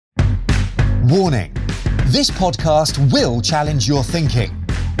Warning: this podcast will challenge your thinking.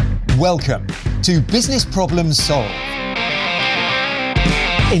 Welcome to Business Problems Solved.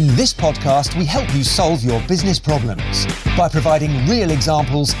 In this podcast, we help you solve your business problems by providing real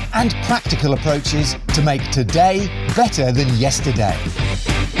examples and practical approaches to make today better than yesterday.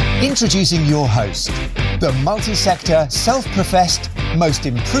 Introducing your host, the multi-sector, self-professed, most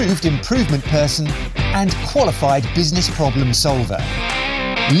improved improvement person and qualified business problem solver,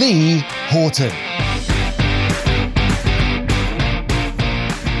 Lee Horton.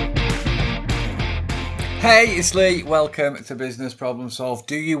 Hey, it's Lee. Welcome to Business Problem Solved.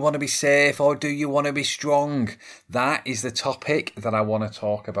 Do you want to be safe or do you want to be strong? That is the topic that I want to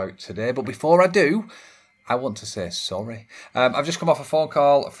talk about today. But before I do, I want to say sorry. I've just come off a phone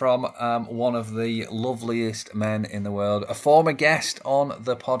call from one of the loveliest men in the world, a former guest on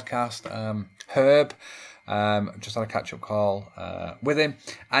the podcast, Herb. Just had a catch-up call with him,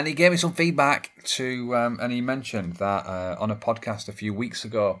 and he gave me some feedback and he mentioned that on a podcast a few weeks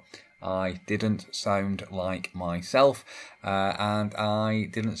ago, I didn't sound like myself, and I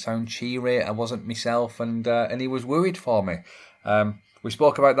didn't sound cheery. I wasn't myself, and he was worried for me. We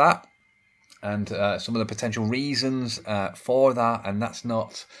spoke about that and some of the potential reasons for that, and that's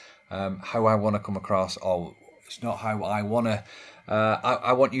not how I want to come across, or it's not how I want to.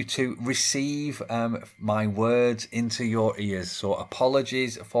 I want you to receive my words into your ears. So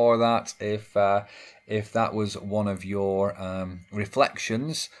apologies for that if that was one of your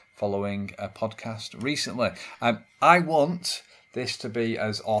reflections following a podcast recently. I want this to be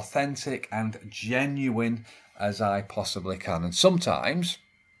as authentic and genuine as I possibly can. And sometimes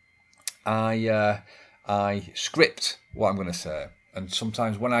I script what I'm going to say. And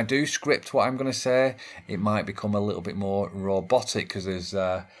sometimes when I do script what I'm going to say, it might become a little bit more robotic because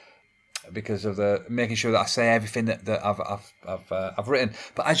of the making sure that I say everything that I've written.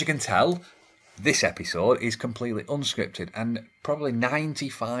 But as you can tell, this episode is completely unscripted, and probably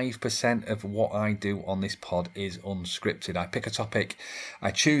 95% of what I do on this pod is unscripted. I pick a topic,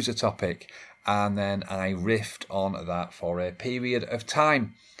 I choose a topic, and then I riff on that for a period of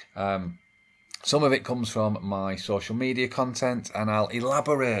time. Some of it comes from my social media content, and I'll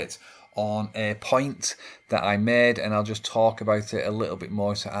elaborate on a point that I made, and I'll just talk about it a little bit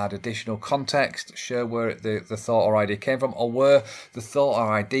more to add additional context, share where the thought or idea came from, or where the thought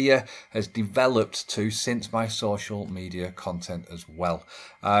or idea has developed to since my social media content as well.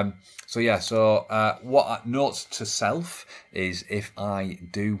 What notes to self is if I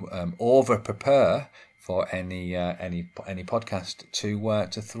do over prepare for any podcast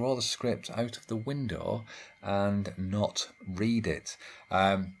to throw the script out of the window and not read it.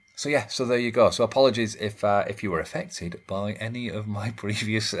 So there you go. So apologies if you were affected by any of my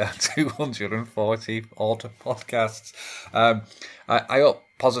previous 240 odd podcasts. I hope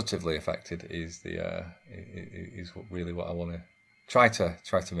positively affected is really what I want to try to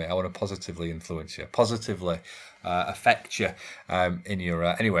make. I want to positively influence you, positively affect you in your.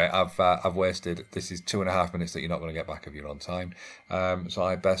 Anyway, I've wasted. This is 2.5 minutes that you're not going to get back of your own time. So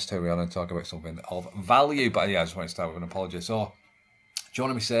I best hurry on and talk about something of value. But yeah, I just want to start with an apology. So, do you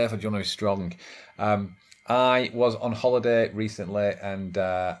want to be safe or do you want to be strong? I was on holiday recently, and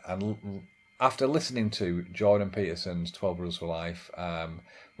after listening to Jordan Peterson's 12 Rules for Life,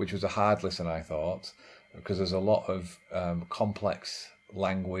 which was a hard listen, I thought, because there's a lot of complex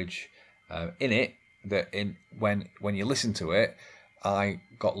language in it that when you listen to it, I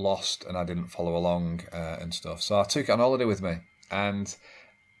got lost and I didn't follow along and stuff. So I took it on holiday with me, and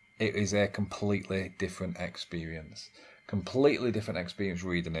it is a completely different experience. Completely different experience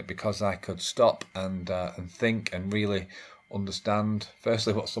reading it, because I could stop and think and really understand,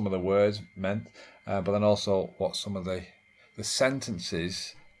 firstly, what some of the words meant, but then also what some of the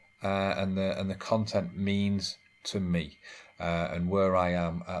sentences and the content means to me and where I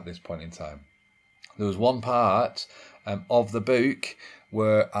am at this point in time. There was one part of the book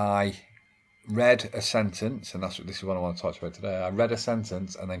where I read a sentence, and this is what I want to talk about today. I read a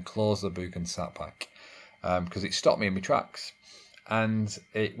sentence and then closed the book and sat back because it stopped me in my tracks. And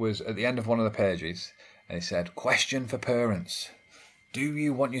it was at the end of one of the pages, and it said, "Question for parents. Do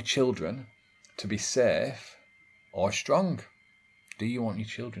you want your children to be safe or strong? Do you want your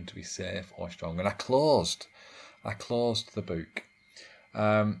children to be safe or strong?" And I closed the book.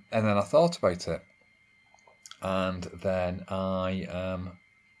 And then I thought about it. And then I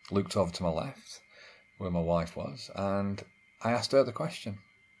looked over to my left, where my wife was, and I asked her the question.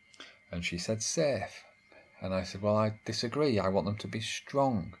 And she said safe. And I said, well, I disagree. I want them to be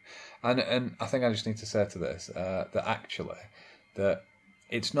strong. And I think I just need to say to this, that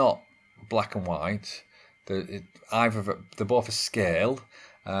it's not black and white. They're both a scale,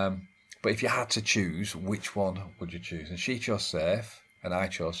 But if you had to choose, which one would you choose? And she chose safe, and I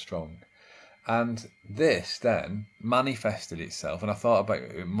chose strong. And this then manifested itself, and I thought about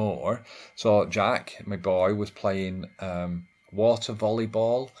it more. So Jack, my boy, was playing water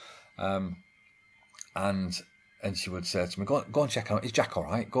volleyball, and she would say to me, "Go and check on him. Is Jack all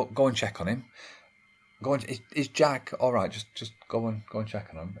right? Go and check on him. Is Jack all right? Just go and check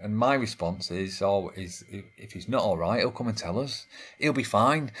on him." And my response is always, if he's not all right, he'll come and tell us. He'll be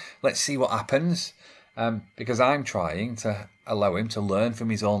fine. Let's see what happens. Because I'm trying to allow him to learn from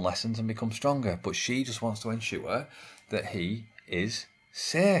his own lessons and become stronger. But she just wants to ensure that he is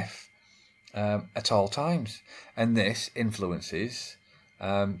safe at all times. And this influences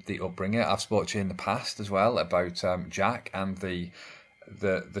the upbringing. I've spoken to you in the past as well about Jack and the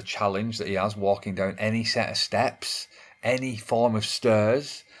challenge that he has walking down any set of steps, any form of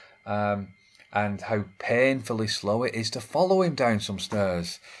stairs, and how painfully slow it is to follow him down some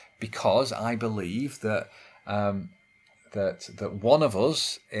stairs. Because I believe that that one of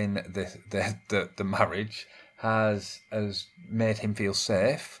us in the marriage has made him feel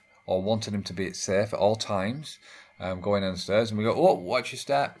safe, or wanted him to be safe at all times, going down the stairs. And we go, "Oh, watch your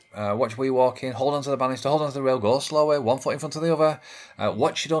step, watch where you walk in, hold on to the banister, hold on to the rail, go slower, one foot in front of the other,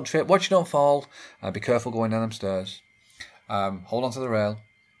 watch you don't trip, watch you don't fall, be careful going down them stairs, hold on to the rail."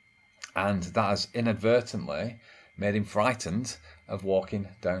 And that has inadvertently made him frightened of walking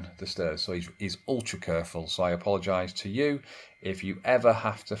down the stairs. So he's ultra careful. So I apologise to you if you ever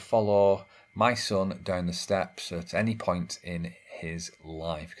have to follow my son down the steps at any point in his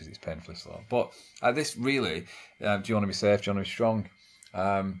life, because it's painfully slow. But this really, do you want to be safe? Do you want to be strong?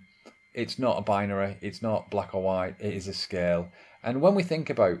 It's not a binary. It's not black or white. It is a scale. And when we think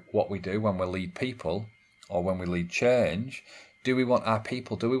about what we do when we lead people or when we lead change, do we want our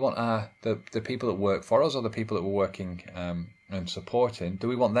people? Do we want the people that work for us, or the people that we're working and supporting? Do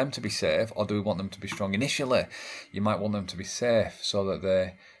we want them to be safe, or do we want them to be strong? Initially, you might want them to be safe so that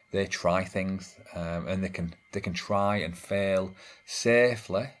they try things and they can try and fail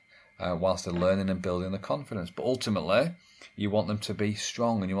safely whilst they're learning and building the confidence. But ultimately, you want them to be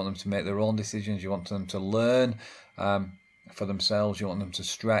strong, and you want them to make their own decisions. You want them to learn for themselves. You want them to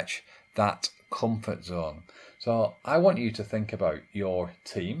stretch that comfort zone. So I want you to think about your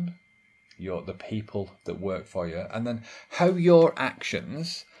team, the people that work for you, and then how your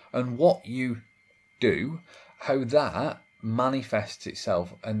actions and what you do, how that manifests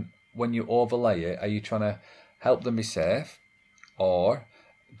itself. And when you overlay it, are you trying to help them be safe, or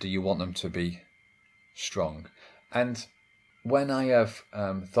do you want them to be strong? And when I have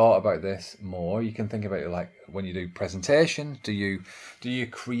thought about this more, you can think about it like when you do presentation, do you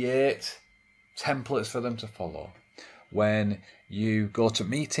create templates for them to follow? When you go to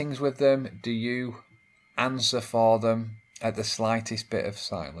meetings with them, do you answer for them at the slightest bit of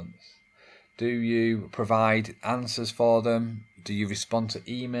silence? Do you provide answers for them? Do you respond to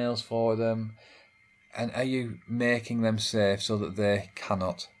emails for them? And are you making them safe so that they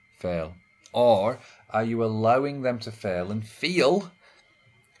cannot fail? Or are you allowing them to fail and feel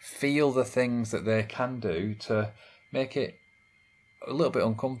the things that they can do to make it a little bit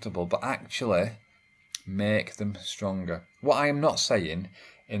uncomfortable, but actually make them stronger? What I am not saying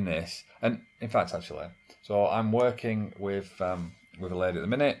in this, and in fact, actually, so I'm working with a lady at the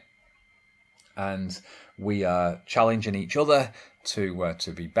minute, and we are challenging each other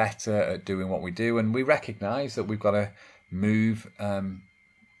to be better at doing what we do, and we recognise that we've got to move.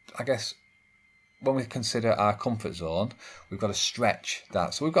 I guess when we consider our comfort zone, we've got to stretch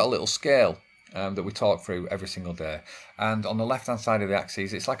that. So we've got a little scale that we talk through every single day. And on the left-hand side of the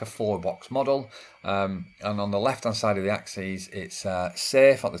axis, it's like a 4-box model. And on the left-hand side of the axis, it's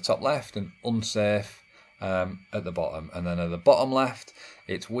safe at the top left and unsafe at the bottom. And then at the bottom left,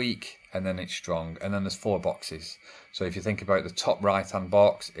 it's weak, and then it's strong. And then there's 4 boxes. So if you think about the top right-hand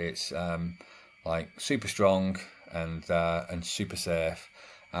box, it's like super strong and super safe.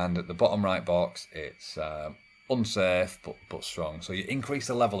 And at the bottom right box, it's unsafe but strong. So you increase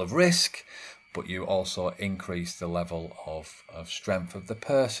the level of risk, but you also increase the level of strength of the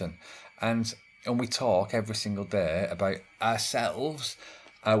person. And we talk every single day about ourselves.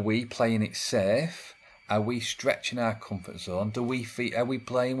 Are we playing it safe? Are we stretching our comfort zone? Are we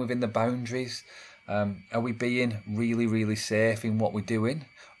playing within the boundaries? Are we being really, really safe in what we're doing?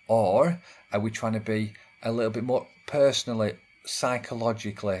 Or are we trying to be a little bit more personally,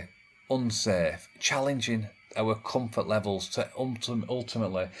 psychologically unsafe, challenging our comfort levels to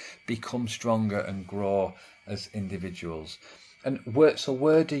ultimately become stronger and grow as individuals? And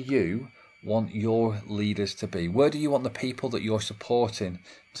where do you want your leaders to be? Where do you want the people that you're supporting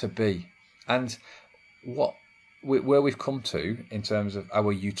to be? And what where we've come to in terms of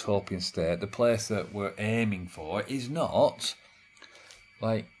our utopian state, the place that we're aiming for is not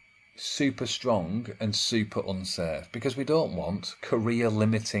like super strong and super unsafe, because we don't want career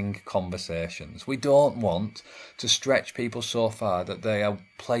limiting conversations. We don't want to stretch people so far that they are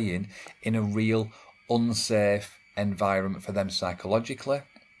playing in a real unsafe environment for them psychologically.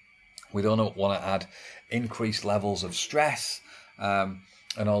 We don't want to add increased levels of stress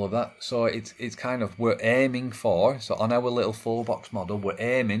and all of that. So it's kind of, we're aiming for, so on our little 4-box model, we're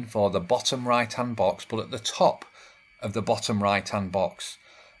aiming for the bottom right hand box, but at the top of the bottom right hand box,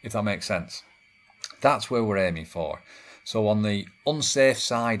 if that makes sense. That's where we're aiming for. So on the unsafe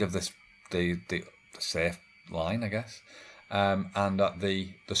side of this, the safe line, I guess, and at the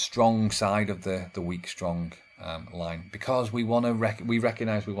strong side of the weak strong line, because we want to we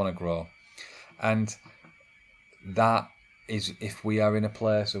recognise we want to grow, and that is if we are in a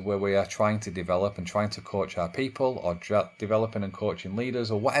place of where we are trying to develop and trying to coach our people, or developing and coaching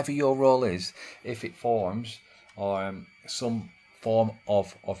leaders, or whatever your role is, if it forms or some form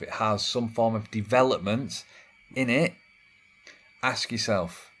of it has some form of development in it, ask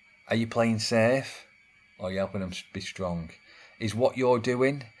yourself, are you playing safe, or are you helping them be strong? Is what you're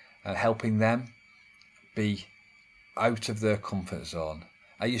doing and helping them be out of their comfort zone?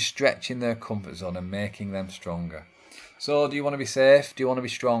 Are you stretching their comfort zone and making them stronger? So do you want to be safe? Do you want to be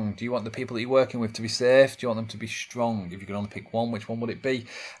strong? Do you want the people that you're working with to be safe? Do you want them to be strong? If you could only pick one, which one would it be?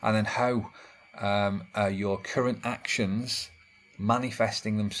 And then how are your current actions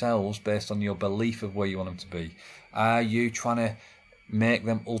manifesting themselves based on your belief of where you want them to be? Are you trying to make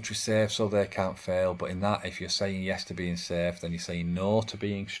them ultra safe so they can't fail? But in that, if you're saying yes to being safe, then you're saying no to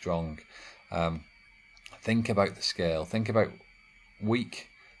being strong. Think about the scale. Think about weak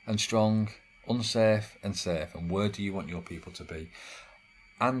and strong, unsafe and safe, and where do you want your people to be?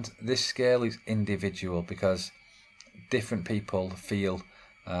 And this scale is individual, because different people feel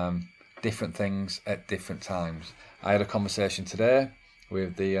different things at different times. I had a conversation today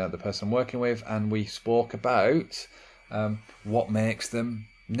with the person I'm working with, and we spoke about what makes them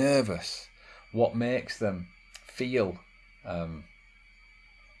nervous, what makes them feel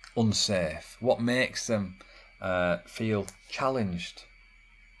unsafe, what makes them feel challenged.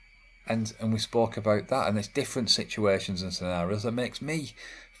 And we spoke about that, and it's different situations and scenarios that makes me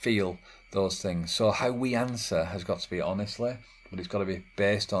feel those things. So how we answer has got to be honestly, but it's got to be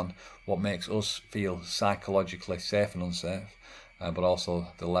based on what makes us feel psychologically safe and unsafe, but also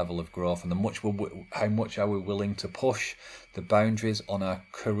the level of growth and how much are we willing to push the boundaries on our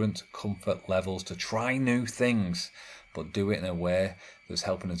current comfort levels to try new things, but do it in a way that's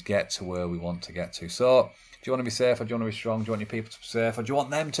helping us get to where we want to get to. So do you want to be safe, or do you want to be strong? Do you want your people to be safe, or do you want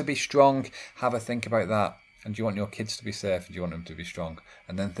them to be strong? Have a think about that. And do you want your kids to be safe, or do you want them to be strong?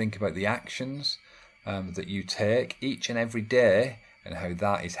 And then think about the actions that you take each and every day, and how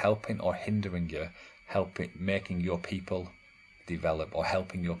that is helping or hindering you, making your people develop, or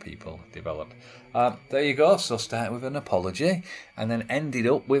helping your people develop. There you go. So start with an apology and then ended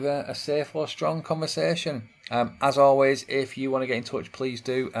up with a safe or strong conversation. As always, if you want to get in touch, please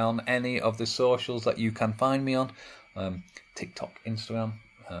do on any of the socials that you can find me on. TikTok, Instagram,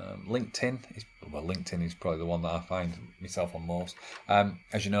 LinkedIn. LinkedIn is probably the one that I find myself on most,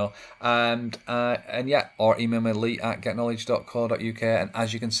 as you know. And yeah, or email me lee@getknowledge.co.uk. And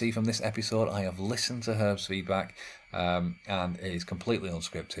as you can see from this episode, I have listened to Herb's feedback, and it is completely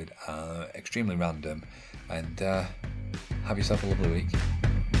unscripted, extremely random. And have yourself a lovely week.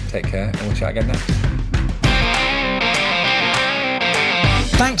 Take care, and we'll chat again next.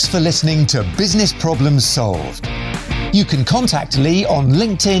 Thanks for listening to Business Problems Solved. You can contact Lee on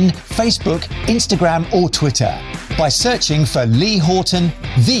LinkedIn, Facebook, Instagram or Twitter by searching for Lee Horton,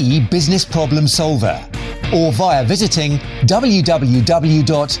 the Business Problem Solver, or via visiting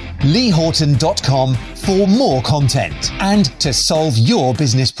www.leehorton.com for more content and to solve your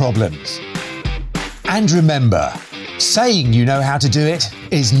business problems. And remember, saying you know how to do it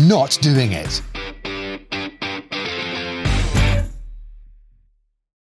is not doing it.